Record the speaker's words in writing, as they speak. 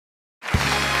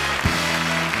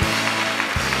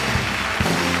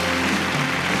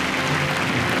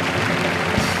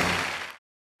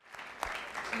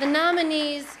The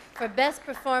nominees for Best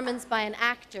Performance by an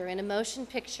Actor in a Motion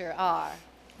Picture are...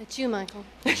 It's you, Michael.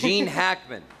 Gene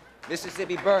Hackman,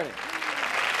 Mississippi Burning.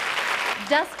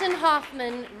 Dustin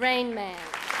Hoffman, Rain Man.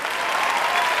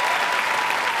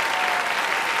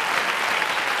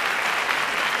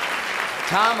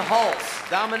 Tom Hulce,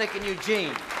 Dominic and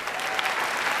Eugene.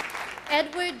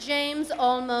 Edward James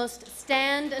Olmos,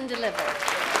 Stand and Deliver.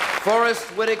 Forrest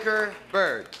Whitaker,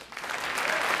 Bird.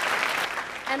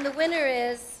 And the winner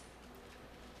is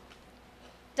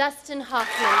Dustin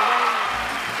Hoffman, Rain Man.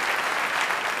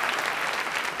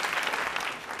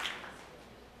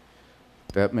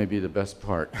 That may be the best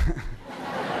part.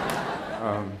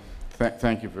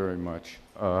 Thank you very much.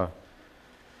 You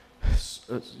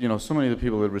know, so many of the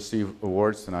people that receive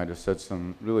awards tonight have said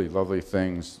some really lovely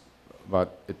things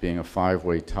about it being a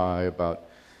five-way tie, about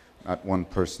not one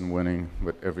person winning,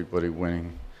 but everybody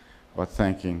winning, about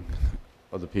thanking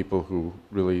other people who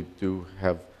really do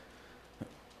have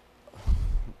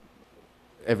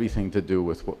everything to do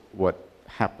with what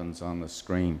happens on the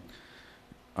screen.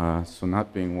 So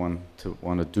not being one to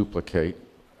want to duplicate,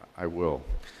 I will.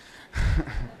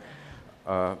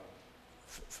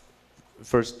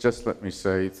 First, just let me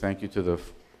say thank you to the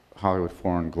Hollywood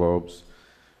Foreign Globes.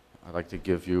 I'd like to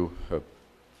give you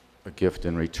a gift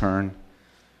in return.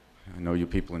 I know you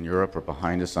people in Europe are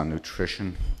behind us on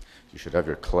nutrition. You should have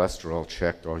your cholesterol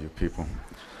checked, all you people.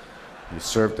 You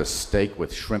served a steak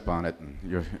with shrimp on it, and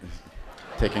you're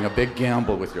taking a big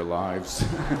gamble with your lives.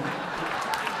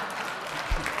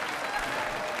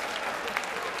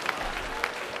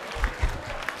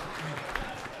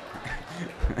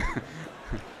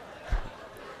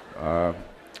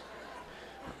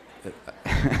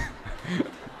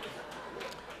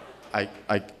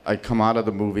 I come out of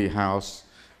the movie house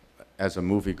as a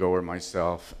moviegoer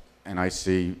myself, and I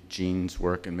see Gene's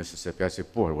work in Mississippi. I say,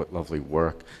 boy, what lovely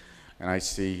work. And I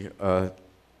see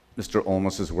Mr.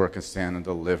 Olmos's work in Stand and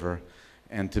Deliver,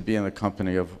 and to be in the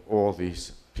company of all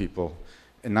these people,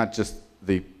 and not just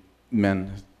the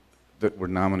men that were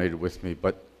nominated with me,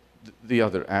 but the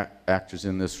other actors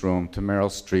in this room, to Meryl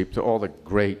Streep, to all the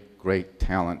great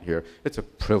talent here. It's a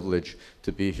privilege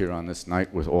to be here on this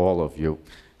night with all of you,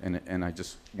 and I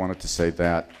just wanted to say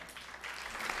that.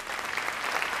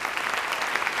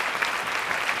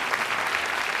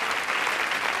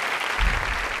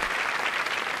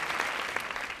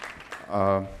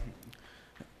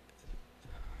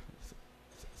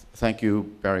 Thank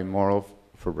you, Barry Morrow,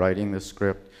 for writing this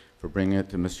script, for bringing it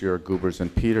to Monsieur Goobers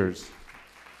and Peters.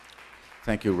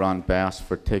 Thank you, Ron Bass,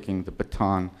 for taking the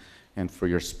baton and for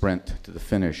your sprint to the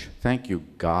finish. Thank you,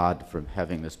 God, for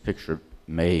having this picture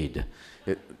made.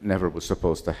 It never was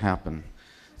supposed to happen.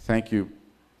 Thank you,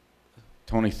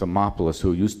 Tony Thermopoulos,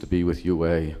 who used to be with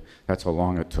UA. That's how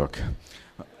long it took.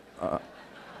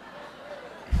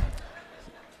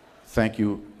 Thank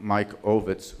you, Mike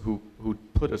Ovitz, who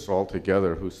put us all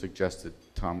together, who suggested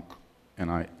Tom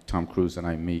Cruise and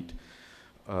I meet.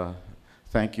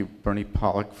 Thank you, Bernie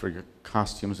Pollack, for your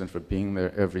costumes and for being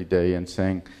there every day and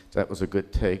saying that was a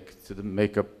good take. To the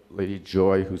makeup lady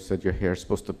Joy, who said your hair's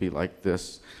supposed to be like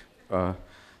this.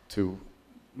 To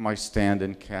my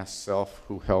stand-in cast self,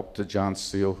 who helped, to John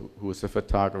Seal, who was a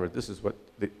photographer. This is what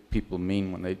the people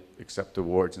mean when they accept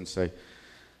awards and say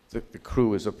the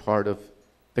crew is a part of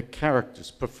the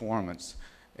character's performance.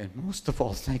 And most of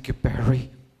all, thank you, Barry,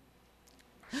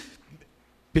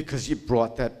 because you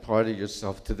brought that part of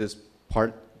yourself to this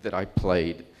part that I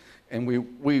played. And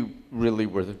we really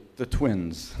were the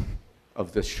twins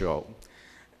of this show.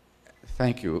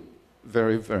 Thank you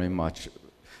very, very much.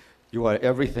 You are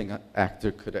everything an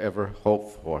actor could ever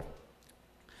hope for.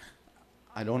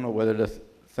 I don't know whether to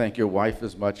thank your wife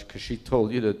as much, because she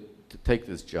told you to take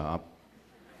this job.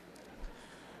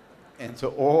 And to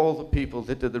all the people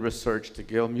that did the research, to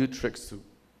Gail Mutrix, to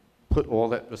put all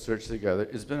that research together,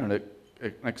 it's been an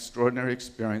extraordinary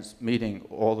experience meeting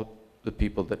all the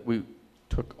people that we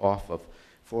took off of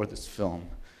for this film.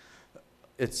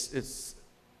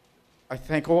 I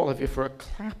thank all of you for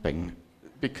clapping,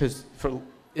 because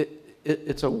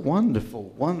it's a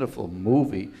wonderful, wonderful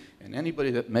movie, and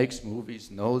anybody that makes movies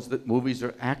knows that movies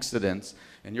are accidents,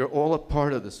 and you're all a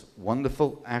part of this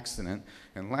wonderful accident.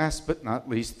 And last but not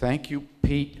least, thank you,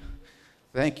 Pete.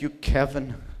 Thank you,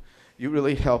 Kevin. You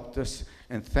really helped us.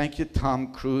 And thank you,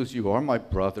 Tom Cruise. You are my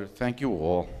brother. Thank you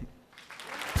all.